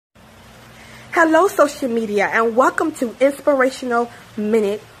Hello, social media, and welcome to Inspirational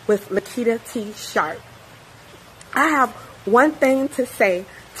Minute with Lakita T. Sharpe. I have one thing to say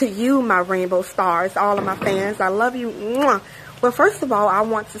to you, my rainbow stars, all of my fans. I love you. Mwah. But first of all, I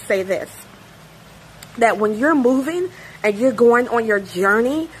want to say this, that when you're moving and you're going on your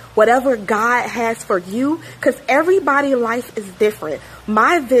journey, whatever God has for you, because everybody's life is different.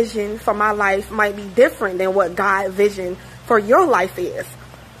 My vision for my life might be different than what God's vision for your life is.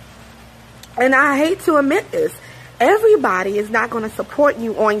 And I hate to admit this, everybody is not going to support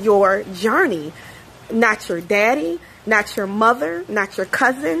you on your journey. Not your daddy, not your mother, not your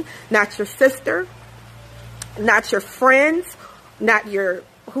cousin, not your sister, not your friends, not your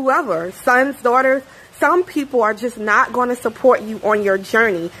whoever, sons, daughters. Some people are just not going to support you on your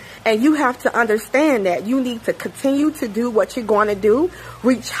journey. And you have to understand that you need to continue to do what you're going to do.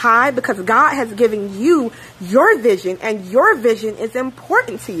 Reach high, because God has given you your vision, and your vision is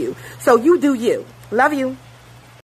important to you. So you do you. Love you.